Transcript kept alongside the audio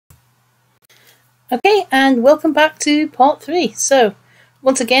Okay, and welcome back to part 3. So,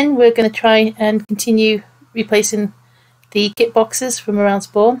 once again, we're going to try and continue replacing the kit boxes from around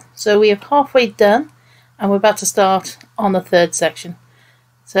spawn. So we are halfway done, and we're about to start on the third section.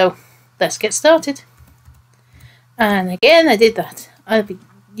 So, let's get started. And again, I did that.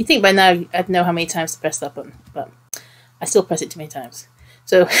 You think by now I'd know how many times to press that button, but I still press it too many times.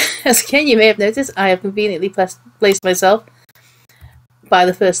 So, as again, you may have noticed, I have conveniently placed myself by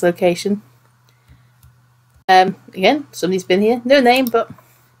the first location. Again, somebody's been here. No name, but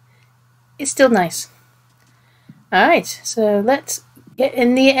it's still nice. Alright, so let's get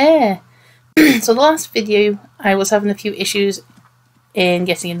in the air. So the last video, I was having a few issues in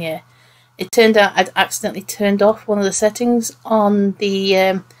getting in the air. It turned out I'd accidentally turned off one of the settings on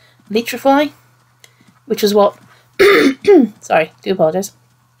the Electrify, which was what... sorry, do apologise.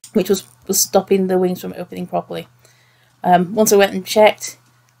 Which was stopping the wings from opening properly. Once I went and checked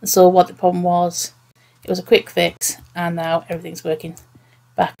and saw what the problem was, it was a quick fix, and now everything's working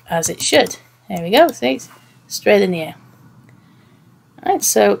back as it should. There we go, see, it's straight in the air. Alright,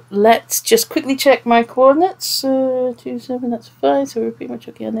 so let's just quickly check my coordinates. 27, that's fine, so we're pretty much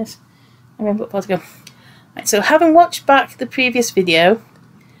okay on this. I remember what part to go. Right, so having watched back the previous video,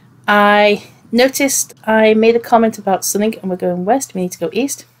 I noticed I made a comment about something, and we're going west, we need to go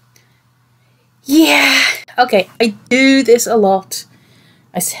east. Yeah! Okay, I do this a lot.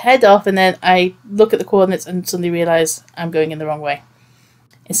 I head off and then I look at the coordinates and suddenly realise I'm going in the wrong way.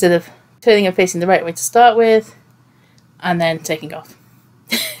 Instead of turning and facing the right way to start with, and then taking off.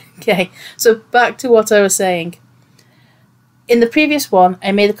 Okay, so back to what I was saying. In the previous one,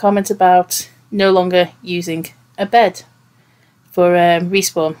 I made a comment about no longer using a bed for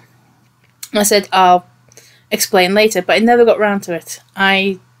respawn. I said I'll explain later, but I never got round to it.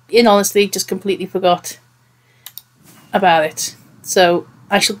 I, in honesty, just completely forgot about it. So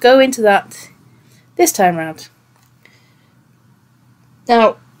I shall go into that this time round.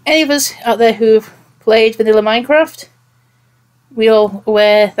 Now, any of us out there who've played vanilla Minecraft, we all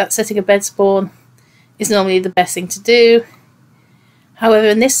aware that setting a bed spawn is normally the best thing to do. However,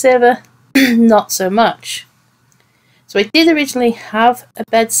 in this server, not so much. So I did originally have a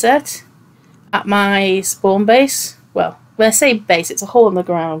bed set at my spawn base. Well, when I say base, it's a hole in the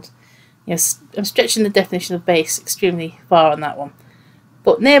ground. You know, I'm stretching the definition of base extremely far on that one.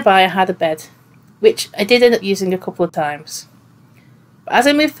 But nearby I had a bed, which I did end up using a couple of times. But as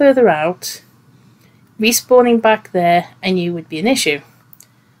I moved further out, respawning back there I knew would be an issue.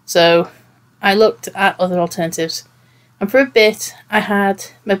 So I looked at other alternatives, and for a bit I had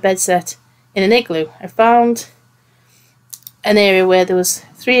my bed set in an igloo. I found an area where there was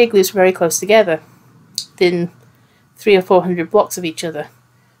 3 igloos very close together, within 300 or 400 blocks of each other.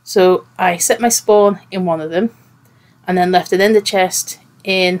 So I set my spawn in one of them, and then left an ender chest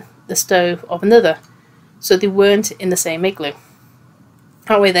in the stove of another, so they weren't in the same igloo.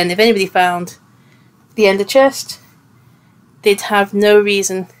 That way then, if anybody found the ender chest, they'd have no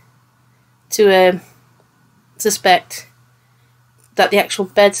reason to suspect that the actual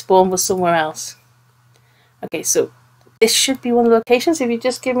bed spawn was somewhere else. Okay, so this should be one of the locations. If you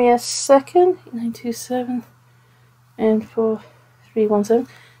just give me a second. 927 and 4317.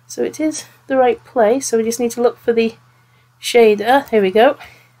 So it is the right place, so we just need to look for the shader. Here we go.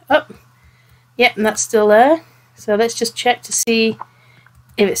 Up. Yep, and that's still there. So let's just check to see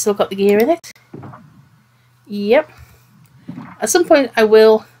if it's still got the gear in it. Yep. At some point I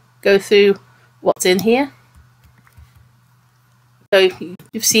will go through what's in here. So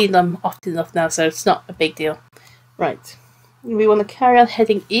you've seen them often enough now, so it's not a big deal. Right. We want to carry on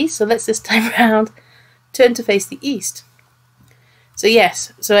heading east, so let's this time around turn to face the east. So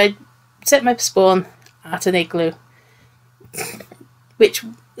yes, so I set my spawn at an igloo, which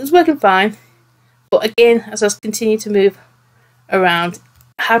was working fine, but again, as I continued to move around,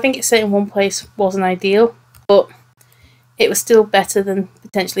 having it set in one place wasn't ideal, but it was still better than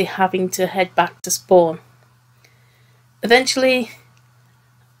potentially having to head back to spawn. Eventually,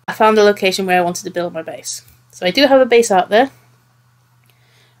 I found a location where I wanted to build my base. So I do have a base out there.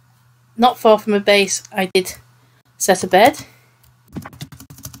 Not far from a base, I did set a bed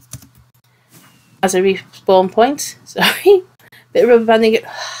as a respawn point. Sorry, bit of rubber banding it.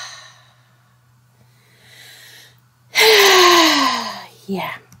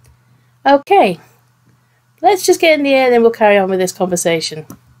 Yeah. Okay. Let's just get in the air and then we'll carry on with this conversation.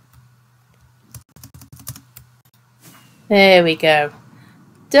 There we go.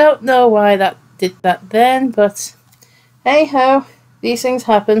 Don't know why that did that then, but hey ho, these things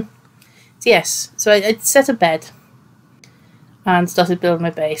happen. So yes, so I set a bed and started building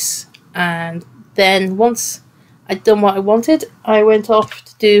my base, and then once I'd done what I wanted, I went off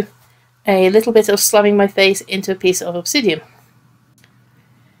to do a little bit of slamming my face into a piece of obsidian.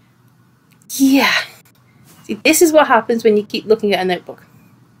 Yeah. See, this is what happens when you keep looking at a notebook.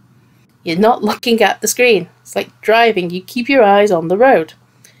 You're not looking at the screen. It's like driving. You keep your eyes on the road.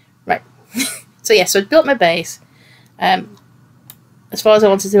 Right. So yeah, so I built my base as far as I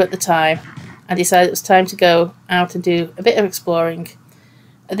wanted to do at the time, and decided it was time to go out and do a bit of exploring.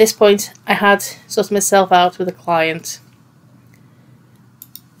 At this point, I had sorted myself out with a client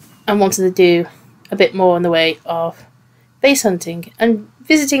and wanted to do a bit more in the way of base hunting and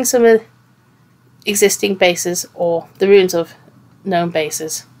visiting some of the existing bases or the ruins of known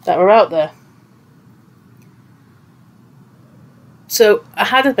bases that were out there. So I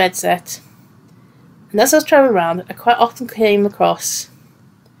had a bed set, and as I was travelling around, I quite often came across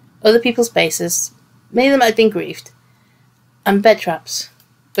other people's bases, many of them had been griefed, and bed traps,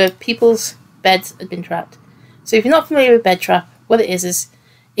 where people's beds had been trapped. So if you're not familiar with bed trap, what it is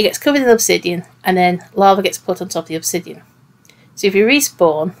it gets covered in obsidian, and then lava gets put on top of the obsidian. So if you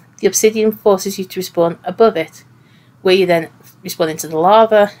respawn, the obsidian forces you to respawn above it, where you then respawn into the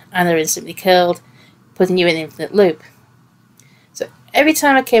lava and are instantly killed, putting you in an infinite loop. So every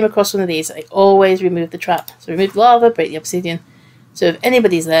time I came across one of these, I always removed the trap. So remove the lava, break the obsidian. So if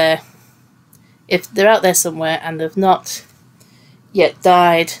anybody's there, if they're out there somewhere and they've not yet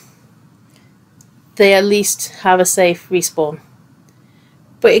died, they at least have a safe respawn.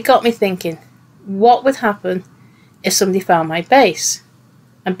 But it got me thinking, what would happen if somebody found my base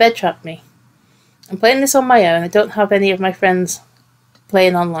and bed trapped me? I'm playing this on my own. I don't have any of my friends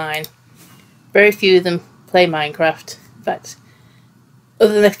playing online. Very few of them play Minecraft. In fact,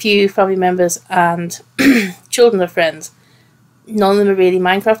 other than a few family members and children of friends, none of them are really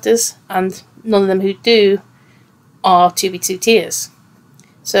Minecrafters, and none of them who do are 2v2 tiers.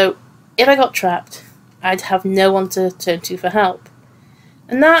 So if I got trapped, I'd have no one to turn to for help.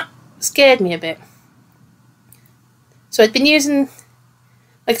 And that scared me a bit. So I'd been using,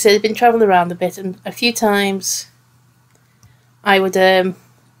 like I said, I'd been travelling around a bit, and a few times I would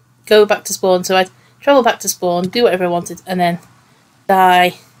go back to spawn. So I'd travel back to spawn, do whatever I wanted, and then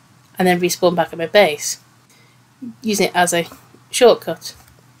die, and then respawn back at my base, using it as a shortcut.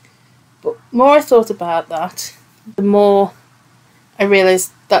 But the more I thought about that, the more I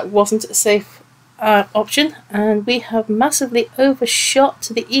realised that wasn't a safe option, and we have massively overshot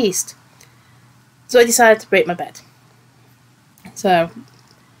to the east. So I decided to break my bed. So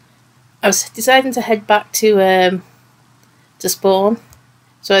I was deciding to head back to spawn.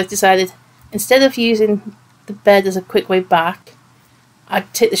 So I decided, instead of using the bed as a quick way back,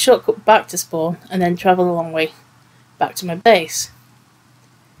 I'd take the shortcut back to spawn and then travel a long way back to my base,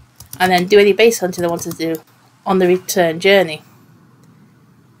 and then do any base hunting I wanted to do on the return journey.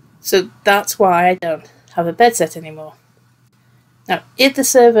 So that's why I don't have a bed set anymore. Now, if the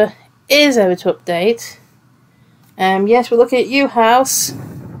server is ever to update, yes, we're looking at you, House.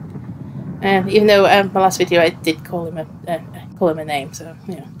 Even though my last video I did call him a name, so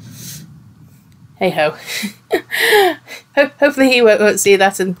you know, hey ho. Hopefully he won't see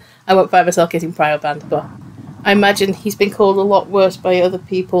that, and I won't find myself getting prior banned. But I imagine he's been called a lot worse by other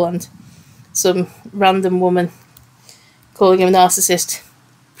people, and some random woman calling him a narcissist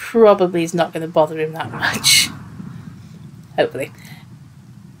probably is not going to bother him that much. Hopefully.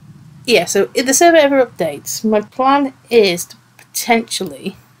 Yeah, so if the server ever updates, my plan is to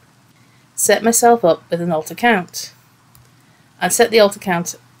potentially set myself up with an alt account, and set the alt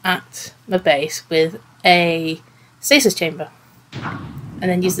account at my base with a stasis chamber, and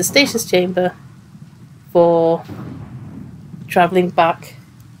then use the stasis chamber for travelling back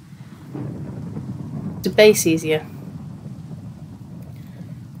to base easier,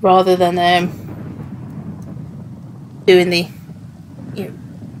 rather than doing the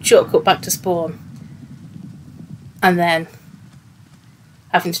shortcut back to spawn and then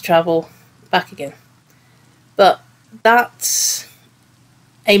having to travel back again. But that's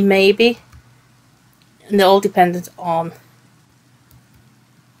a maybe, and they're all dependent on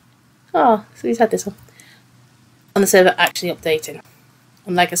so he's had this one on the server actually updating.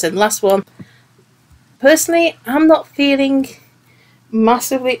 And like I said, last one, personally I'm not feeling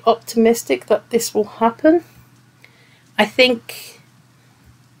massively optimistic that this will happen. I think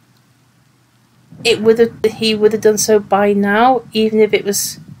he would have done so by now, even if it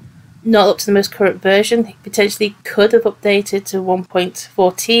was not up to the most current version. He potentially could have updated to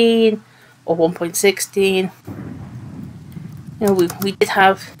 1.14 or 1.16. You know, we did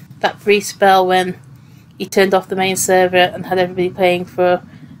have that brief spell when he turned off the main server and had everybody playing for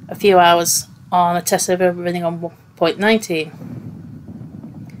a few hours on a test server running on 1.19.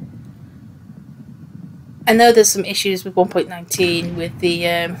 I know there's some issues with 1.19 with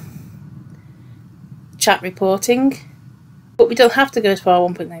the chat reporting, but we don't have to go as far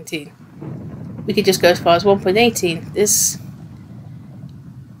as 1.19. We could just go as far as 1.18. There's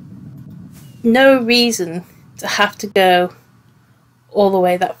no reason to have to go all the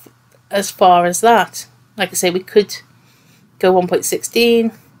way as far as that. Like I say, we could go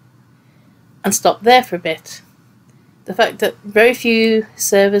 1.16 and stop there for a bit. The fact that very few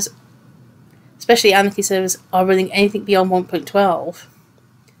servers, especially Anarchy servers, are running anything beyond 1.12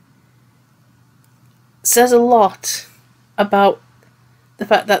 says a lot about the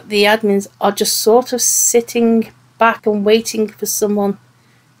fact that the admins are just sort of sitting back and waiting for someone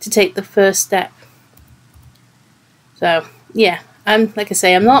to take the first step. So yeah, like I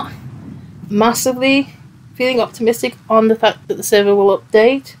say, I'm not massively feeling optimistic on the fact that the server will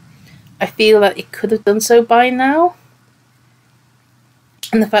update. I feel that it could have done so by now,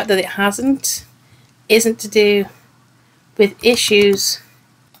 and the fact that it hasn't isn't to do with issues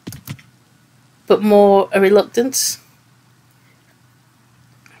but more a reluctance.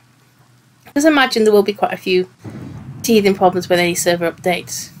 Because I imagine there will be quite a few teething problems with any server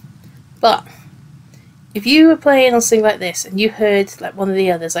updates. But if you were playing on something like this and you heard like one of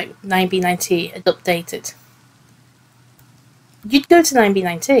the others, like 9b9t, had updated, you'd go to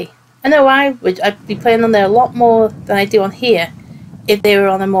 9b9t. I know I'd be playing on there a lot more than I do on here if they were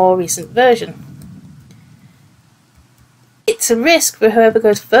on a more recent version. It's a risk for whoever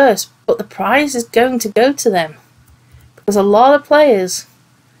goes first, but the prize is going to go to them. Because a lot of players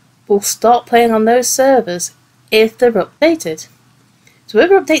will start playing on those servers if they're updated. So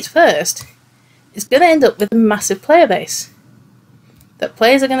whoever updates first is going to end up with a massive player base. That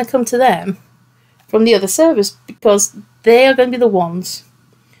players are going to come to them from the other servers because they are going to be the ones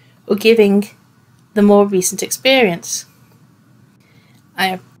who are giving the more recent experience.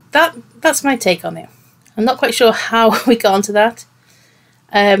 That's my take on it. I'm not quite sure how we got onto that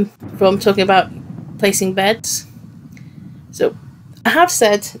from talking about placing beds. So I have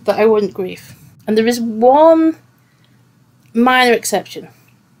said that I wouldn't grief, and there is one minor exception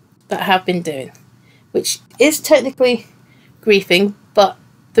that I have been doing, which is technically griefing, but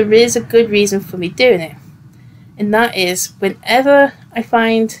there is a good reason for me doing it, and that is whenever I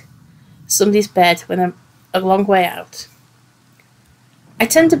find somebody's bed when I'm a long way out, I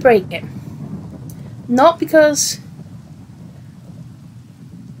tend to break it. Not because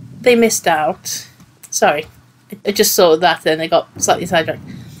they missed out. Sorry, I just saw that and I got slightly sidetracked.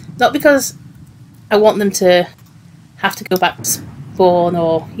 Not because I want them to have to go back to spawn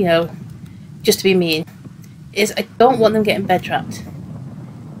or, you know, just to be mean. Is I don't want them getting bed trapped.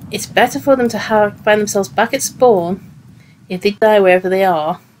 It's better for them to find themselves back at spawn if they die wherever they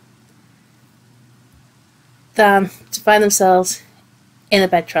are than to find themselves in a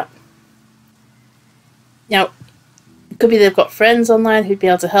bed trap. Now, it could be they've got friends online who'd be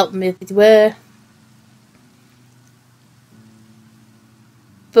able to help them if they were.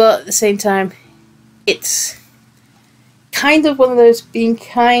 But at the same time, it's kind of one of those being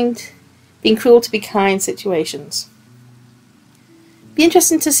cruel to be kind situations. Be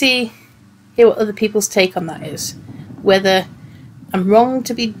interesting to hear what other people's take on that is. Whether I'm wrong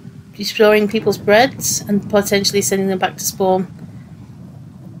to be destroying people's breads and potentially sending them back to spawn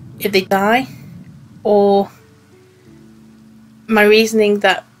if they die, or my reasoning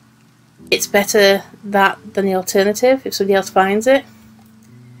that it's better that than the alternative if somebody else finds it.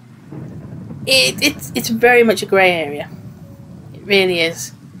 It's very much a grey area. It really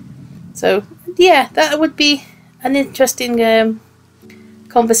is. So yeah, that would be an interesting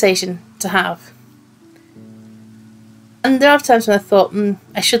conversation to have. And there are times when I thought,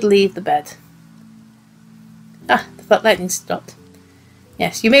 I should leave the bed. The lightning stopped.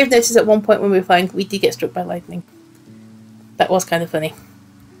 Yes, you may have noticed at one point when we were flying, we did get struck by lightning. That was kind of funny.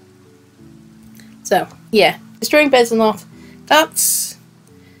 So, yeah, destroying beds or not, that's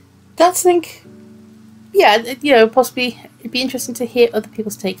I think, yeah, you know, possibly it'd be interesting to hear other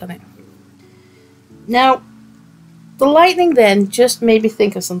people's take on it. Now, the lightning then just made me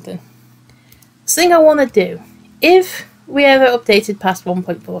think of something. Something I want to do, if we ever updated past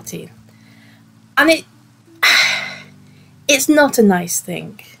 1.14, and it's not a nice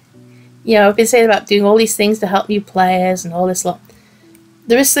thing. You know, I've been saying about doing all these things to help new players and all this lot.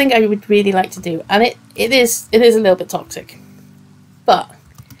 There is something I would really like to do, and it is a little bit toxic. But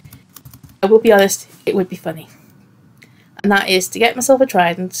I will be honest, it would be funny. And that is to get myself a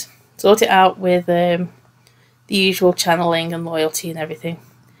trident, sort it out with the usual channeling and loyalty and everything,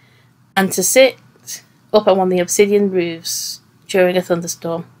 and to sit up on one of the obsidian roofs during a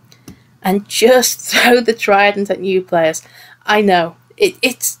thunderstorm and just throw the trident at new players. I know,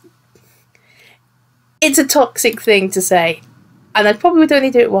 it's a toxic thing to say, and I probably would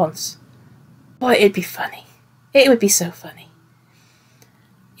only do it once. Boy, it'd be funny. It would be so funny.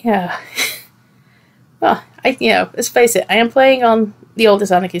 Yeah. Well, let's face it, I am playing on the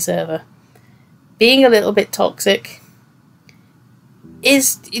oldest Anarchy server. Being a little bit toxic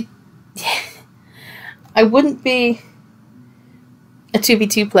I wouldn't be a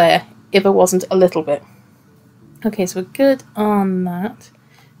 2v2 player if I wasn't a little bit. Okay, so we're good on that.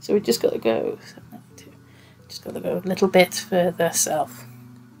 So we've just got to go a little bit further south.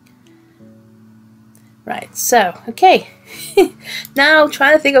 Right, so, okay. Now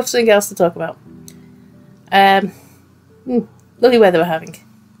trying to think of something else to talk about. Lovely weather we're having.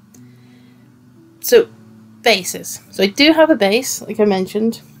 So, bases. So I do have a base, like I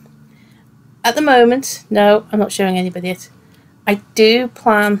mentioned. At the moment, no, I'm not showing anybody it. I do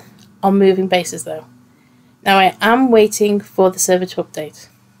plan on moving bases though. Now I am waiting for the server to update.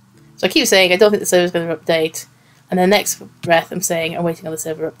 So I keep saying I don't think the server is going to update, and the next breath I'm saying I'm waiting on the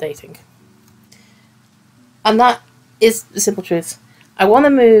server updating. And that is the simple truth. I want to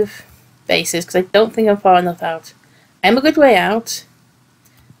move bases because I don't think I'm far enough out. I'm a good way out,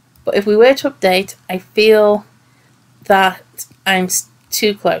 but if we were to update, I feel that I'm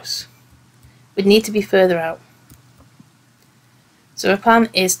too close. We'd need to be further out. So my plan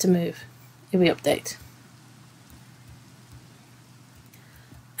is to move if we update.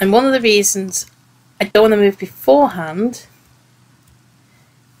 And one of the reasons I don't want to move beforehand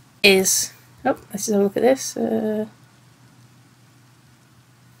is... Oh, let's just have a look at this. So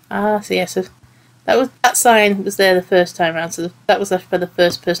yeah, so that sign was there the first time around, so that was left by the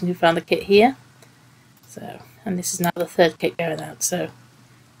first person who found the kit here. So, and this is now the third kit going out, so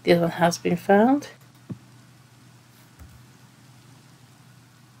the other one has been found.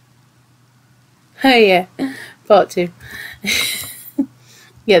 Oh yeah, part 2.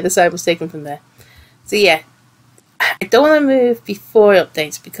 Yeah, the sign was taken from there. So yeah, I don't want to move before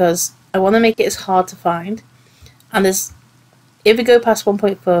updates because I want to make it as hard to find. And if we go past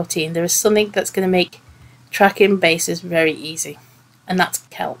 1.14, there is something that's going to make tracking bases very easy, and that's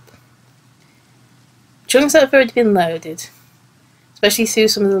kelp. Chunks that have already been loaded, especially through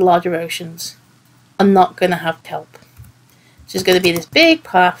some of the larger oceans, are not going to have kelp. It's just going to be this big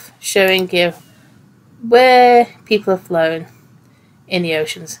path showing you where people have flown in the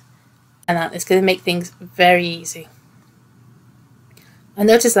oceans, and that is going to make things very easy. I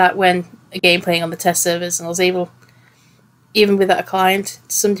noticed that when again playing on the test servers, and I was able, even without a client,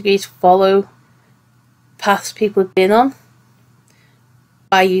 to some degree to follow paths people have been on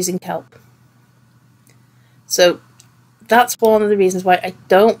by using kelp. So that's one of the reasons why I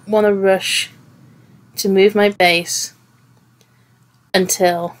don't want to rush to move my base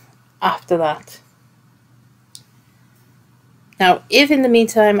until after that. Now, if in the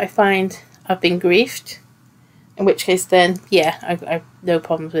meantime I find I've been griefed, in which case then, yeah, I have no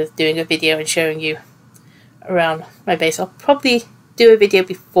problems with doing a video and showing you around my base. I'll probably do a video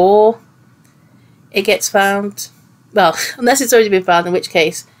before it gets found. Well, unless it's already been found, in which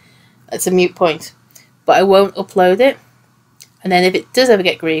case it's a moot point. But I won't upload it. And then if it does ever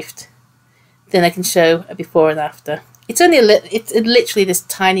get griefed, then I can show a before and after. It's only it's literally this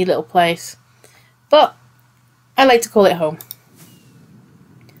tiny little place, but I like to call it home.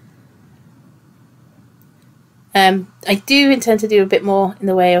 I do intend to do a bit more in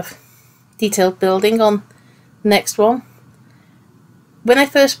the way of detailed building on the next one. When I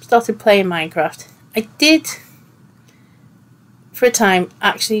first started playing Minecraft, I did, for a time,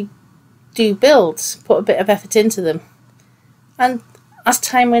 actually do builds, put a bit of effort into them. And as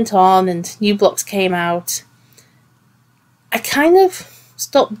time went on and new blocks came out, I kind of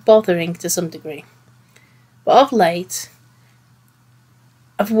stopped bothering to some degree. But of late,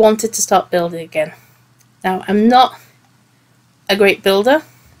 I've wanted to start building again. Now, I'm not a great builder,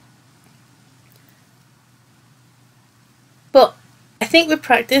 but I think with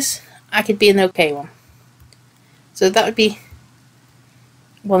practice, I could be an okay one. So that would be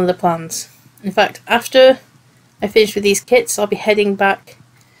one of the plans. In fact, after I finish with these kits, I'll be heading back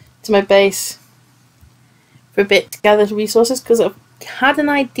to my base for a bit to gather resources, because I've had an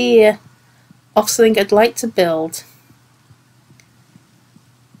idea of something I'd like to build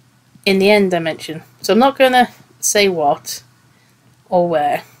in the end dimension. So I'm not going to say what or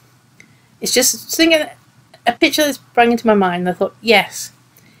where. It's just thinking a picture that sprang into my mind, and I thought, yes,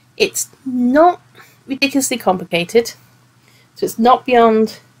 it's not ridiculously complicated, so it's not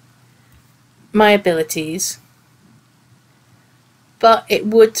beyond my abilities, but it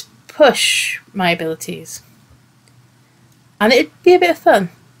would push my abilities, and it'd be a bit of fun.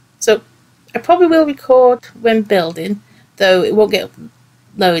 So I probably will record when building, though it won't get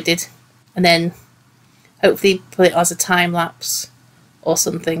loaded, and then hopefully put it as a time lapse or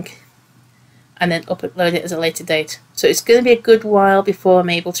something, and then upload it as a later date. So it's going to be a good while before I'm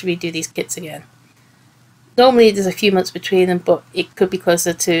able to redo these kits again. Normally there's a few months between them, but it could be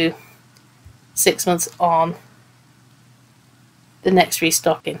closer to 6 months on the next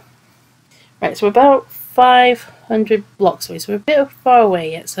restocking. Right, so we're about 500 blocks away, so we're a bit far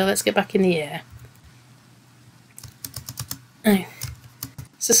away yet, so let's get back in the air. Right.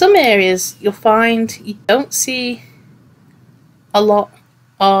 So some areas you'll find you don't see a lot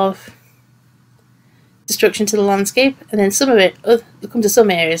of destruction to the landscape, and then some of it, you come to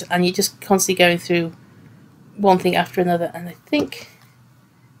some areas and you're just constantly going through one thing after another, and I think,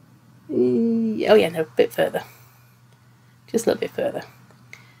 oh yeah, no, a bit further. Just a little bit further.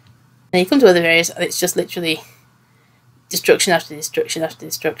 And you come to other areas and it's just literally destruction after destruction after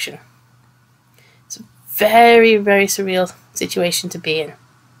destruction. It's a very, very surreal situation to be in.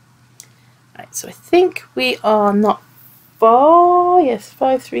 Right, so I think we are not far. Yes,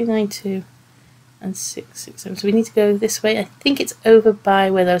 5392 and 667. So we need to go this way. I think it's over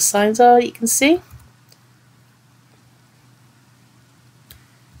by where those signs are, you can see.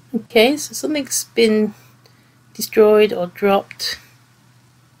 Okay, so something's been destroyed or dropped.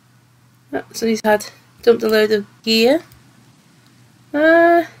 Oh, somebody's dumped a load of gear.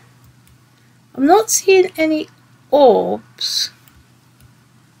 I'm not seeing any orbs.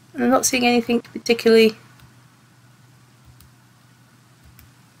 I'm not seeing anything particularly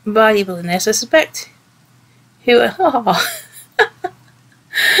valuable in there, so I suspect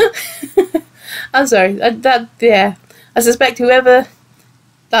I'm sorry, yeah. I suspect whoever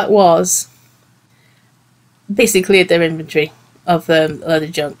that was basically cleared their inventory of a load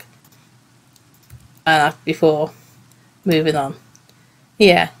of junk before moving on.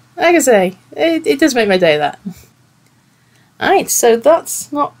 Yeah, like I say, it does make my day, that. Alright, so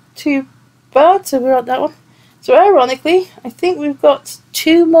that's not too bad, so we're on that one. So ironically, I think we've got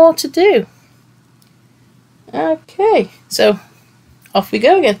 2 more to do. Okay, so off we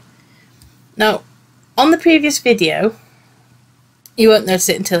go again. Now, on the previous video, you won't notice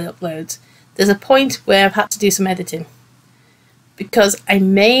it until it uploads, there's a point where I've had to do some editing because I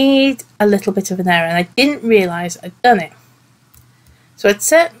made a little bit of an error and I didn't realise I'd done it. So I'd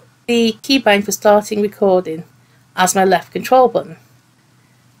set the keybind for starting recording as my left control button,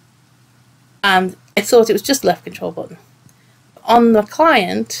 and I thought it was just left control button. On the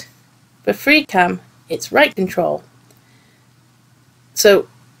client for FreeCam it's right control. So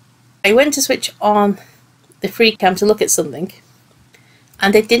I went to switch on the FreeCam to look at something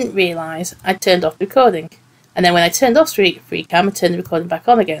and I didn't realise I'd turned off the recording, and then when I turned off FreeCam I turned the recording back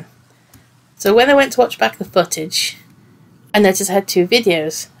on again. So when I went to watch back the footage I noticed I had 2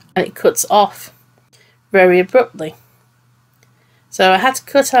 videos and it cuts off very abruptly. So I had to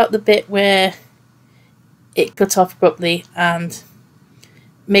cut out the bit where it cut off abruptly and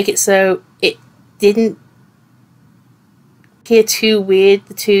make it so it didn't appear too weird,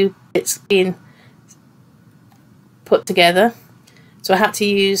 the 2 bits being put together. So I had to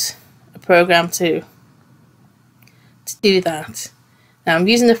use a program to do that. Now I'm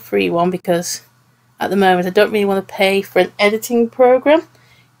using a free one because at the moment I don't really want to pay for an editing program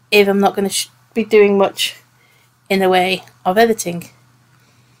if I'm not going to be doing much in the way of editing.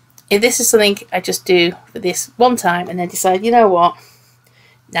 If this is something I just do for this one time and then decide, you know what,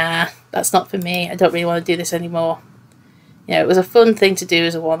 nah, that's not for me, I don't really want to do this anymore. You know, it was a fun thing to do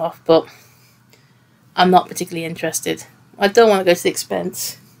as a one-off, but I'm not particularly interested. I don't want to go to the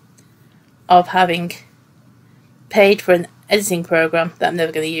expense of having paid for an editing program that I'm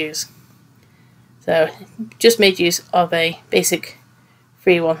never going to use. So just made use of a basic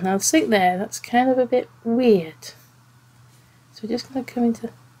free one. Now the sync there, that's kind of a bit weird. So we're just going to come into...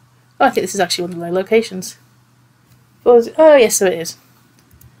 Oh, I think this is actually one of my locations. Oh yes, so it is.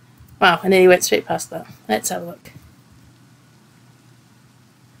 Wow, I nearly went straight past that. Let's have a look.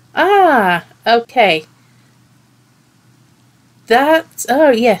 Ah, okay. That's... Oh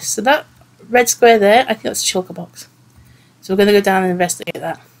yes, so that red square there, I think that's a shulker box. So we're going to go down and investigate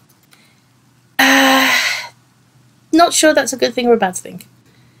that. Not sure that's a good thing or a bad thing.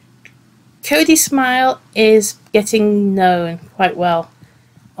 Cody Smile is getting known quite well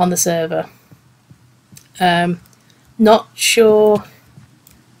on the server. Not sure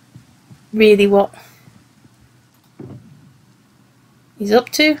really what he's up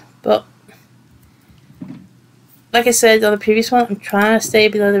to, but like I said on the previous one, I'm trying to stay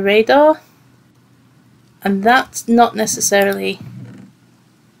below the radar, and that's not necessarily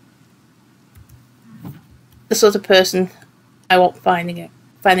the sort of person I want finding out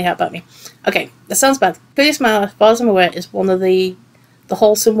about me. Okay, that sounds bad. Cody Smile, as far as I'm aware, is one of the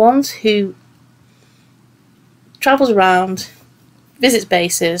wholesome ones who travels around, visits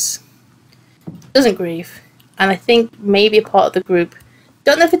bases, doesn't grieve, and I think maybe a part of the group,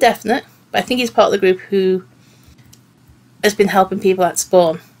 don't know for definite, but I think he's part of the group who has been helping people at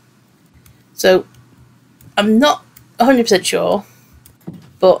spawn. So I'm not 100% sure,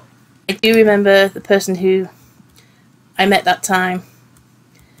 but I do remember the person who I met that time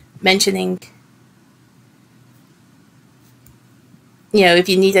mentioning, you know, if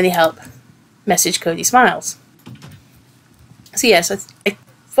you need any help, message Cody Smiles. So yes, as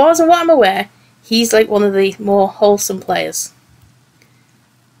far as what I'm aware, he's like one of the more wholesome players.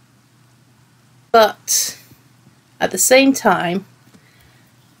 But at the same time,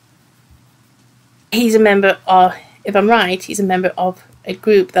 he's a member of, if I'm right, he's a member of a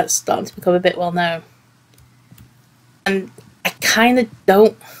group that's starting to become a bit well known. And I kind of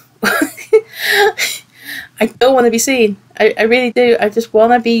don't I don't want to be seen. I really do. I just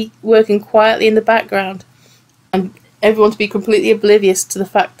want to be working quietly in the background and everyone to be completely oblivious to the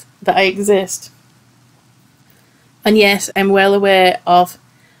fact that I exist. And yes, I'm well aware of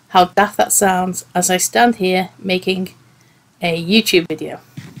how daft that sounds as I stand here making a YouTube video.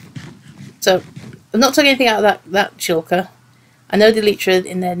 So I'm not taking anything out of that shulker. I know the elytra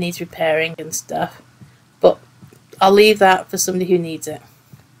in there needs repairing and stuff, but I'll leave that for somebody who needs it.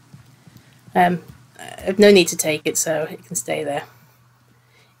 I have no need to take it, so it can stay there.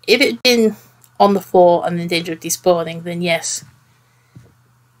 If it had been on the floor and in danger of despawning, then yes,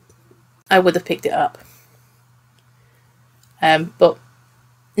 I would have picked it up. But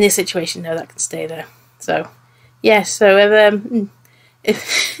in this situation, no, that can stay there. So yes, so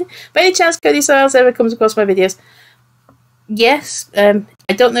if by any chance Cody Smiles ever comes across my videos, yes, I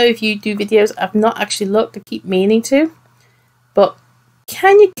don't know if you do videos. I've not actually looked. I keep meaning to, but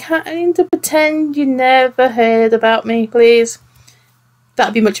can you kind of pretend you never heard about me, please?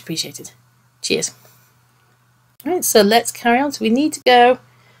 That'd be much appreciated. Cheers. Right, so let's carry on. So we need to go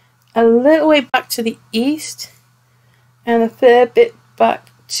a little way back to the east and a fair bit back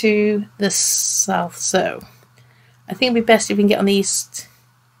to the south. So I think it'd be best if we can get on the east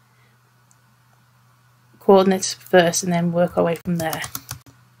coordinates first and then work our way from there.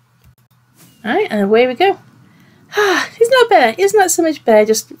 Alright, and away we go. Isn't that better? Isn't that so much better?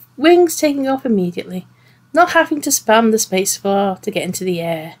 Just wings taking off immediately. Not having to spam the spacebar to get into the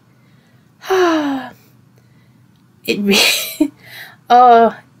air. It really...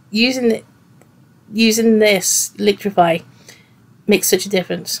 oh, using this Electrify makes such a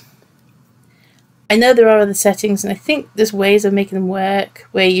difference. I know there are other settings, and I think there's ways of making them work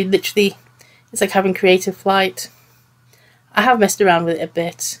where you literally... it's like having creative flight. I have messed around with it a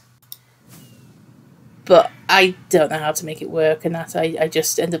bit, but I don't know how to make it work, and that I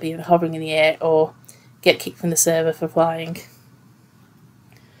just end up either hovering in the air or get kicked from the server for flying.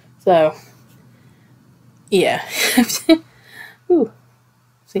 So, yeah. Ooh,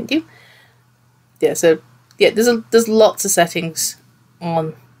 thank you. Yeah, so, yeah, there's lots of settings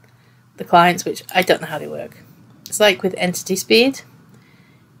on the clients which I don't know how they work. It's like with entity speed.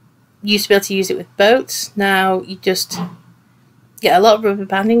 You used to be able to use it with boats. Now you just get a lot of rubber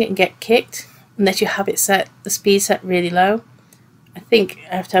banding and get kicked unless you have it set, the speed set really low. I think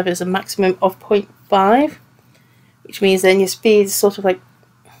I have to have it as a maximum of 0.5, which means then your speed is sort of like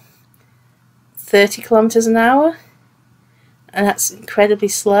 30 kilometers an hour, and that's incredibly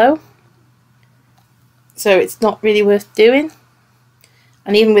slow. So it's not really worth doing.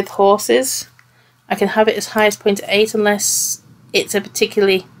 And even with horses, I can have it as high as 0.8 unless it's a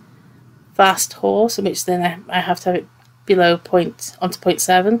particularly fast horse, in which then I have to have it below onto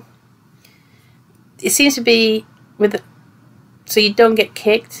 0.7. It seems to be with so you don't get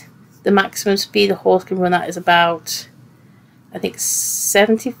kicked. The maximum speed a horse can run at is about, I think,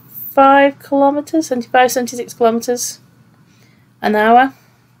 75 kilometers, 76 kilometers an hour.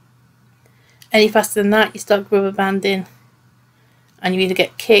 Any faster than that, you start rubber banding, and you either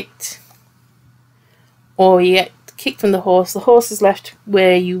get kicked or you get kicked from the horse. The horse is left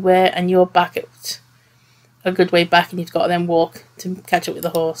where you were, and you're back at a good way back, and you've got to then walk to catch up with the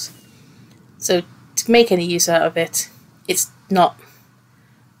horse. So to make any use out of it, it's not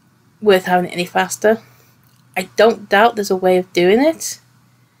worth having it any faster. I don't doubt there's a way of doing it,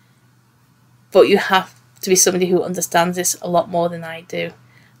 but you have to be somebody who understands this a lot more than I do.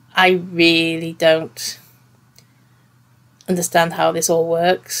 I really don't understand how this all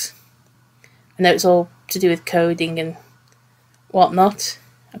works. I know it's all to do with coding and whatnot.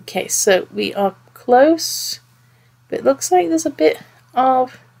 Okay, so we are close, but it looks like there's a bit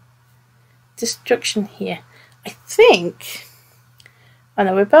of destruction here. I think, I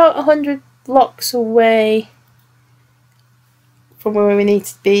know we're about 100 blocks away from where we need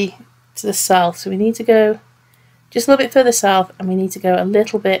to be to the south, so we need to go just a little bit further south, and we need to go a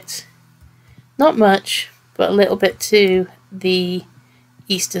little bit, Not much, but a little bit to the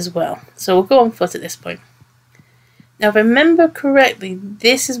east as well. So we'll go on foot at this point. Now, if I remember correctly,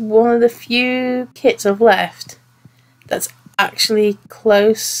 this is one of the few kits I've left that's actually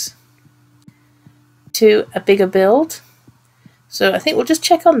close to a bigger build. So I think we'll just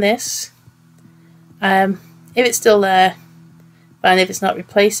check on this. If it's still there, and if it's not,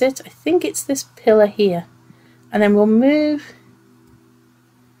 replace it. I think it's this pillar here. And then we'll move.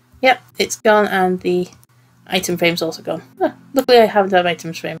 Yep, it's gone, and the item frame's also gone. Oh, luckily I haven't had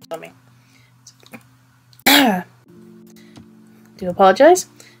items frames on me. Do apologise.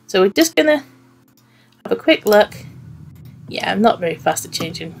 So we're just gonna have a quick look. Yeah, I'm not very fast at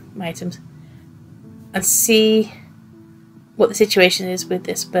changing my items. And see what the situation is with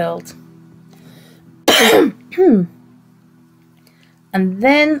this build. And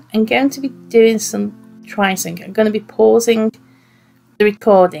then I'm going to be doing some try-sync. I'm going to be pausing the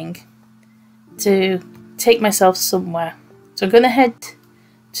recording to take myself somewhere. So I'm going to head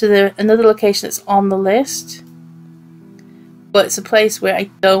to another location that's on the list, but it's a place where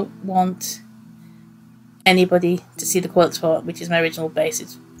I don't want anybody to see the coordinates for, which is my original base.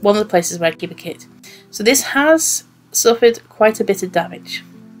 It's one of the places where I keep a kit. So this has suffered quite a bit of damage.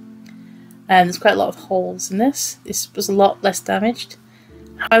 There's quite a lot of holes in this. This was a lot less damaged.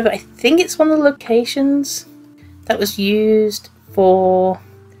 However, I think it's one of the locations that was used for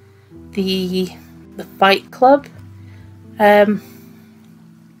the fight club. I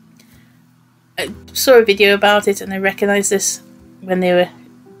saw a video about it and I recognised this when they were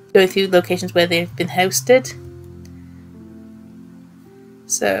going through locations where they've been hosted.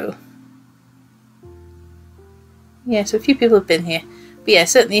 So yeah, so a few people have been here. But yeah,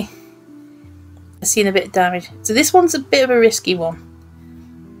 certainly I've seen a bit of damage. So this one's a bit of a risky one.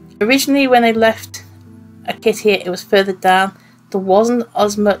 Originally when I left a kit here, it was further down. There wasn't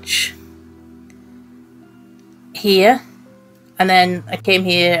as much here. And then I came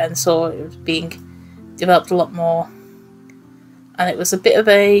here and saw it was being developed a lot more. And it was a bit of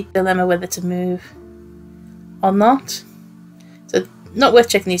a dilemma whether to move or not. So not worth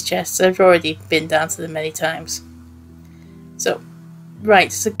checking these chests. I've already been down to them many times. So,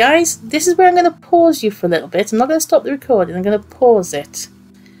 right, so guys, this is where I'm going to pause you for a little bit. I'm not going to stop the recording, I'm going to pause it.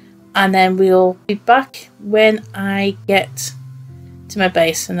 And then we'll be back when I get to my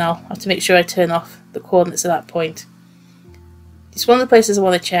base, and I'll have to make sure I turn off the coordinates at that point. It's one of the places I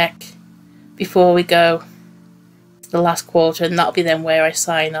want to check before we go to the last quarter, and that'll be then where I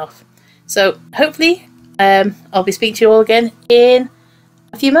sign off. So, hopefully, I'll be speaking to you all again in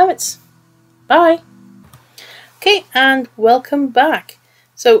a few moments. Bye! Okay, and welcome back.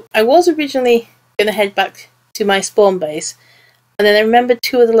 So I was originally going to head back to my spawn base, and then I remembered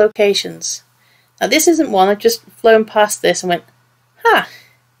two other locations. Now this isn't one, I've just flown past this and went, huh.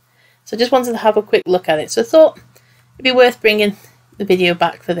 So I just wanted to have a quick look at it. So I thought it'd be worth bringing the video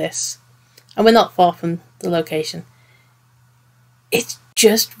back for this. And we're not far from the location. It's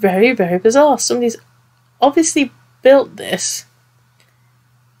just very, very bizarre. Somebody's obviously built this.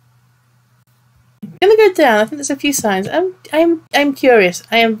 I'm gonna go down. I think there's a few signs. I'm curious.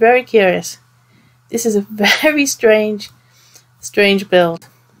 I am very curious. This is a very strange build,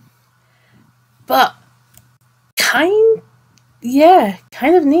 but kind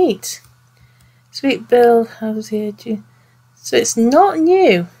of neat. Sweet build. House here. So it's not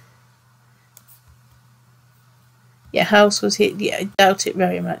new. Yeah, house was here. Yeah, I doubt it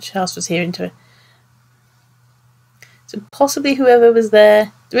very much. House was here into it. So possibly whoever was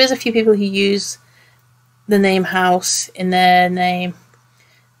there. There is a few people who use the name house in their name,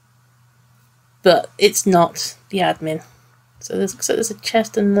 but it's not the admin. So there's a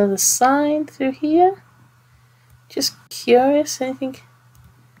chest and another sign through here. Just curious, anything?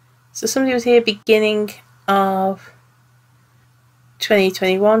 So somebody was here beginning of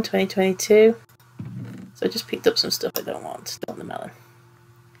 2021, 2022. So I just picked up some stuff I don't want. Don't want the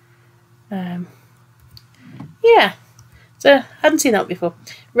melon. Yeah. So I hadn't seen that before.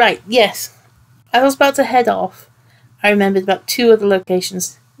 Right, yes. As I was about to head off, I remembered about two other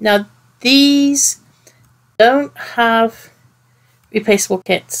locations. Now, these don't have replaceable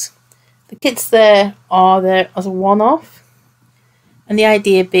kits. The kits there are there as a one-off. And the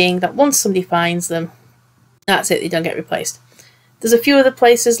idea being that once somebody finds them, that's it, they don't get replaced. There's a few other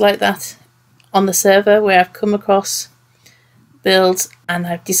places like that on the server where I've come across builds and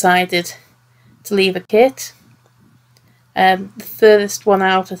I've decided to leave a kit. The furthest one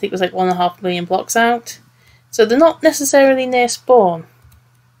out I think was like 1.5 million blocks out, so they're not necessarily near spawn.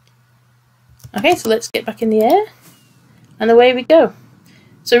 Okay, so let's get back in the air and away we go.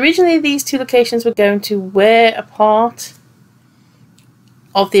 So originally these two locations were going to wear a part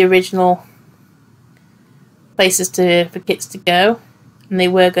of the original places for kits to go, and they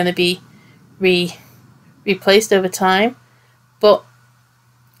were going to be replaced over time, but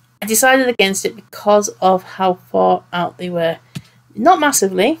I decided against it because of how far out they were. Not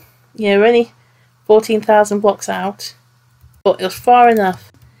massively, we're only 14,000 blocks out, but it was far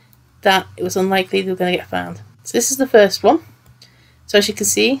enough that it was unlikely they were going to get found. So this is the first one. So as you can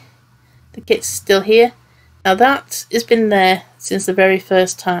see, the kit's still here. Now that has been there since the very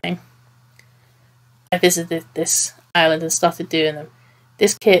first time I visited this island and started doing them.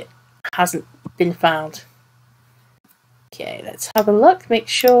 This kit hasn't been found. Okay, let's have a look, make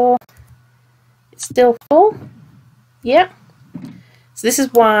sure it's still full. Yep. So this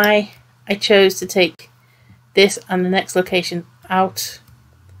is why I chose to take this and the next location out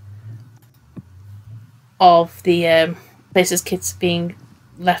of the places kits being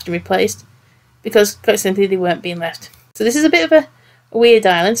left and replaced, because quite simply they weren't being left. So this is a bit of a weird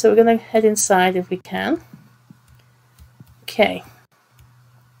island, so we're going to head inside if we can. Okay.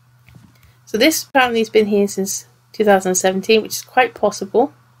 So this apparently has been here since 2017, which is quite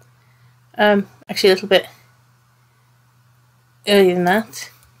possible. Actually a little bit earlier than that.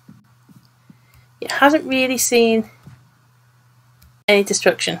 It hasn't really seen any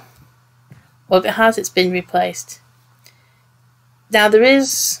destruction, or if it has, it's been replaced. Now there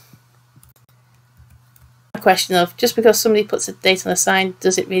is a question of, just because somebody puts a date on a sign,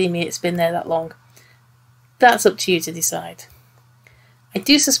 does it really mean it's been there that long? That's up to you to decide. I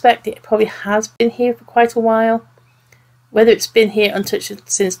do suspect it probably has been here for quite a while. Whether it's been here untouched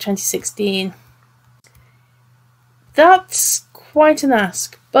since 2016, that's quite an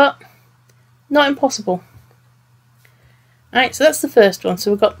ask, but not impossible. Alright, so that's the first one.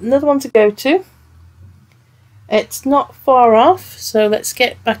 So we've got another one to go to. It's not far off, so let's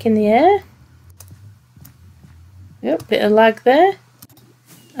get back in the air. Yep, bit of lag there.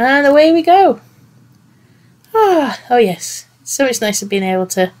 And away we go. Oh yes, it's so much nicer being able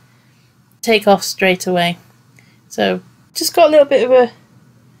to take off straight away. So just got a little bit of a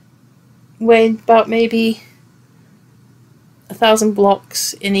way, about maybe 1,000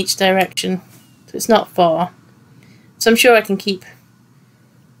 blocks in each direction, so it's not far. So I'm sure I can keep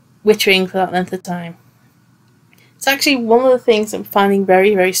wittering for that length of time. It's actually one of the things I'm finding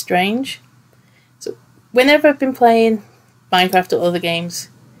very, very strange. So whenever I've been playing Minecraft or other games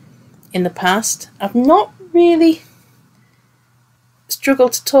in the past, I've not really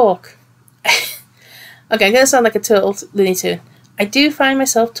struggled to talk. Okay, I'm going to sound like a total Looney Tune. I do find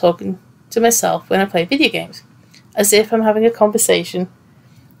myself talking to myself when I play video games, as if I'm having a conversation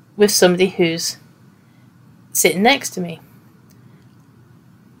with somebody who's sitting next to me.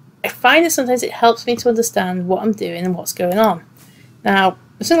 I find that sometimes it helps me to understand what I'm doing and what's going on. Now,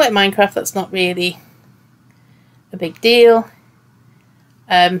 with something like Minecraft, that's not really a big deal,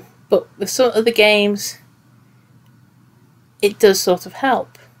 but with some other games, it does sort of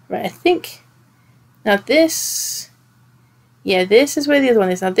help, right? I think. Now this, yeah, this is where the other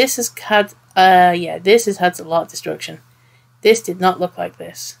one is. Now this has had, yeah, this has had a lot of destruction. This did not look like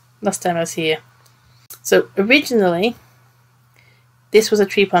this last time I was here. So originally, this was a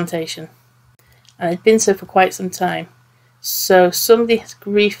tree plantation, and it had been so for quite some time. So somebody has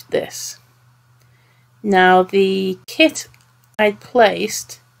griefed this. Now the kit I'd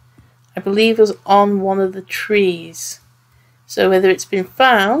placed, I believe, was on one of the trees. So whether it's been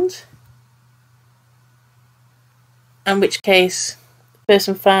found, in which case the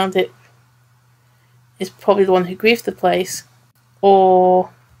person found it is probably the one who griefed the place,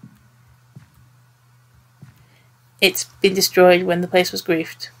 or it's been destroyed when the place was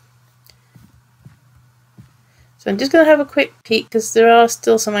griefed. So I'm just going to have a quick peek, because there are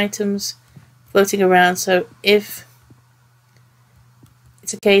still some items floating around. So if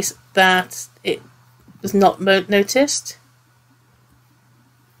it's a case that it was not noticed,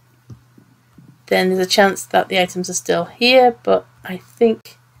 then there's a chance that the items are still here, but I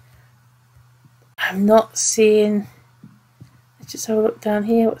think I'm not seeing. Let's just have a look down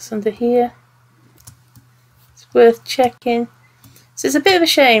here, what's under here. It's worth checking. So it's a bit of a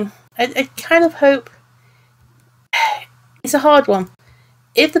shame. I kind of hope, it's a hard one.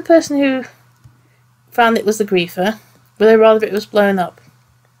 If the person who found it was the griefer, would I rather it was blown up?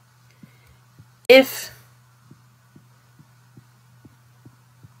 If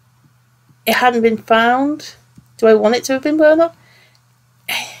it hadn't been found, do I want it to have been blown up?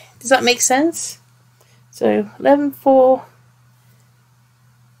 Does that make sense? So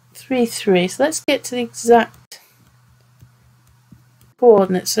 11,433. So let's get to the exact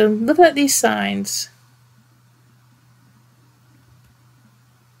coordinates. So looking at these signs,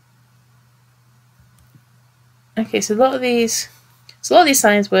 okay, so a lot of these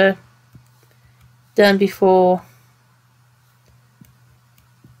signs were done before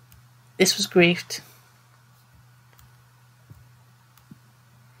this was griefed.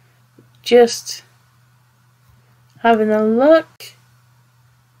 Just having a look.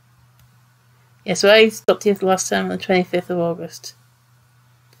 Yeah, so I stopped here the last time on the 25th of August.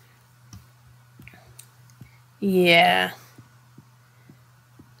 Yeah.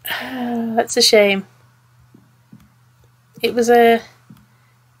 That's a shame. It was a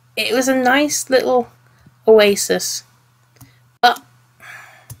nice little oasis. But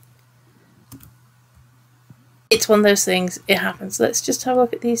it's one of those things, it happens. Let's just have a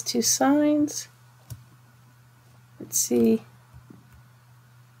look at these two signs. Let's see.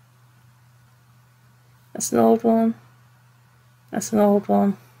 That's an old one. That's an old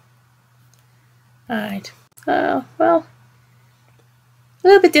one. Alright. Oh, well. A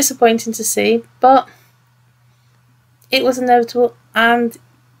little bit disappointing to see, but it was inevitable, and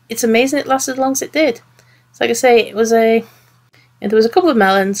it's amazing it lasted as long as it did. So like I say, it was there was a couple of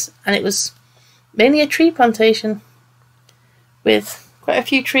melons, and it was mainly a tree plantation with quite a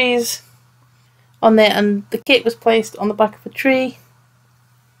few trees on there, and the kit was placed on the back of a tree.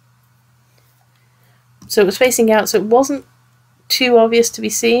 So it was facing out, so it wasn't too obvious to be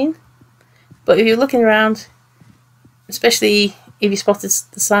seen. But if you're looking around, especially if you spotted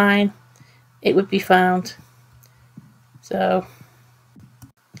the sign, it would be found. So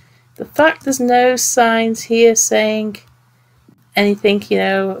the fact there's no signs here saying anything, you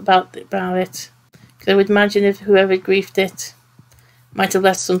know, about it, because I would imagine if whoever griefed it might have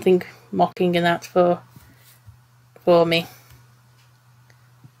left something mocking and that for me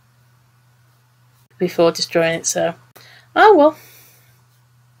before destroying it. So, oh well.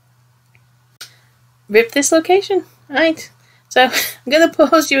 Rip this location. Right. So I'm gonna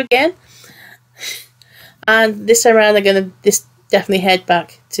pause you again, and this time around I'm gonna definitely head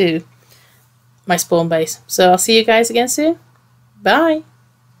back to my spawn base. So I'll see you guys again soon. Bye.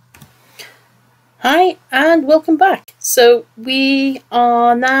 Hi and welcome back. So we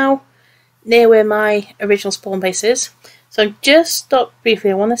are now near where my original spawn base is. So I've just stopped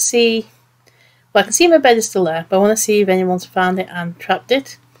briefly. I want to see, well, I can see my bed is still there, but I want to see if anyone's found it and trapped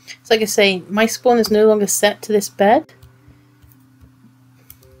it. So like I say, my spawn is no longer set to this bed,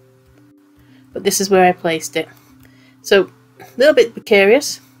 but this is where I placed it. So a little bit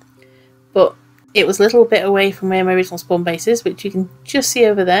precarious, but it was a little bit away from where my original spawn base is, which you can just see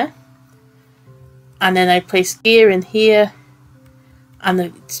over there. And then I placed gear in here, and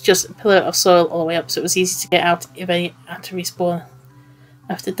it's just a pillar of soil all the way up, so it was easy to get out if I had to respawn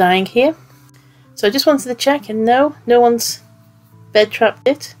after dying here. So I just wanted to check, and no one's bed trapped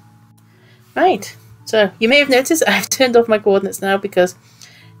it. Right, so you may have noticed I've turned off my coordinates now because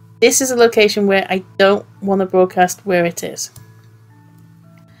this is a location where I don't want to broadcast where it is.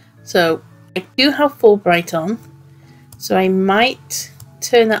 So I do have Fulbright on, so I might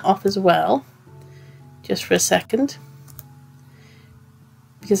turn that off as well, just for a second,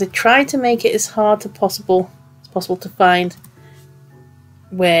 because I tried to make it as hard as possible to find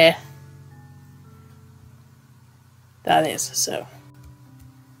where that is. So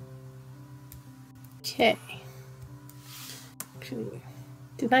okay,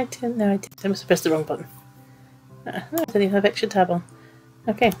 did I turn? No, I didn't. I must have pressed the wrong button. No, I don't even have extra tab on.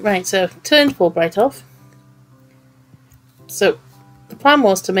 Okay, right, so turned Fulbright off. So the plan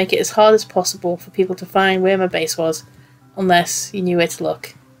was to make it as hard as possible for people to find where my base was, unless you knew where to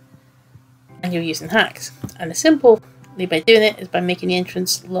look and you're using hacks. And the simple way by doing it is by making the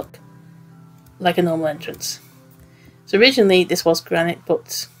entrance look like a normal entrance. So originally this was granite,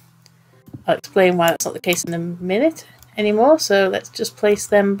 but I'll explain why that's not the case in a minute anymore. So let's just place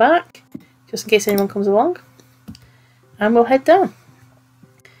them back, just in case anyone comes along, and we'll head down.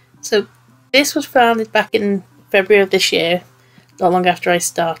 So this was founded back in February of this year, not long after I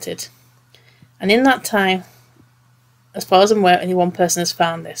started. And in that time, as far as I'm aware, only one person has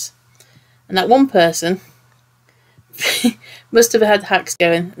found this. And that one person must have had hacks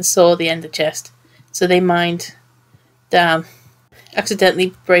going and saw the ender chest. So they mined down,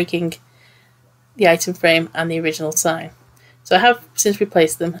 accidentally breaking the item frame and the original sign. So I have since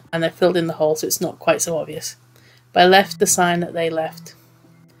replaced them, and I filled in the hole so it's not quite so obvious. But I left the sign that they left,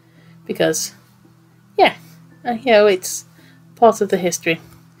 because, yeah, you know, it's part of the history.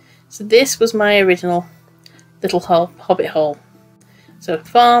 So this was my original little hobbit hole. So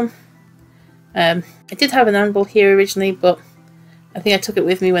farm. I did have an anvil here originally, but I think I took it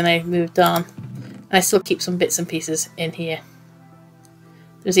with me when I moved on. And I still keep some bits and pieces in here.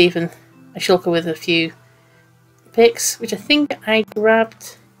 There's even a shulker with a few picks, which I think I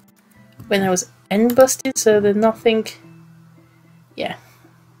grabbed when I was end busted, so they're nothing. Yeah.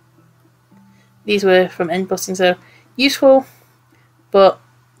 these were from end busting, so useful, but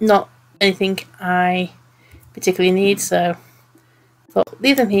not anything I particularly need, so I thought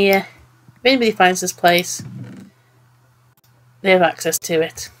leave them here. If anybody finds this place, they have access to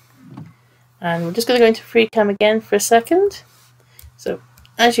it. And we're just going to go into free cam again for a second. So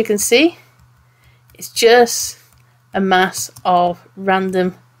as you can see, it's just a mass of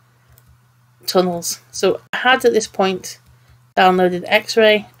random tunnels. So I had at this point downloaded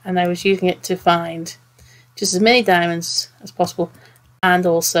X-Ray, and I was using it to find just as many diamonds as possible, and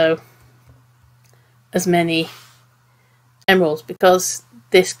also as many emeralds, because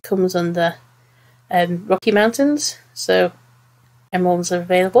this comes under Rocky Mountains, so emeralds are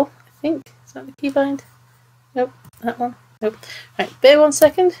available. I think, is that the keybind? Nope, that one. Nope. Right, bear 1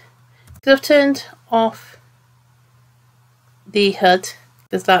 second, because I've turned off the HUD,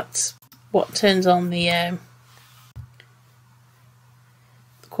 because that's what turns on the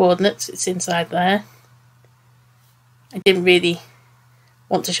coordinates. It's inside there. I didn't really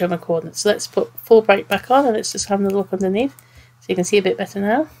want to show my coordinates, so let's put full bright back on and let's just have a look underneath so you can see a bit better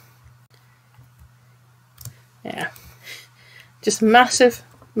now. Yeah, just massive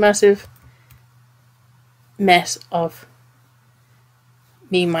mess of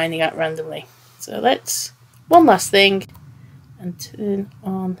me mining out randomly. So let's, one last thing, and turn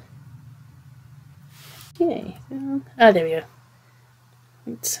on, yay, there we go.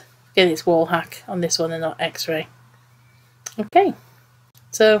 Let's get its wall hack on this one and not X-Ray. Okay,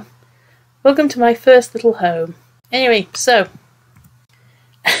 so welcome to my first little home. Anyway, so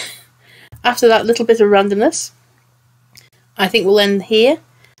after that little bit of randomness, I think we'll end here.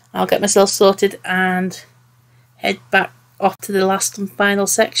 I'll get myself sorted and head back off to the last and final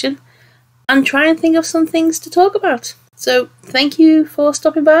section and try and think of some things to talk about. So thank you for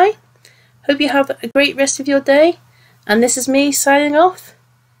stopping by. Hope you have a great rest of your day, and this is me signing off.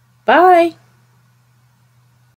 Bye.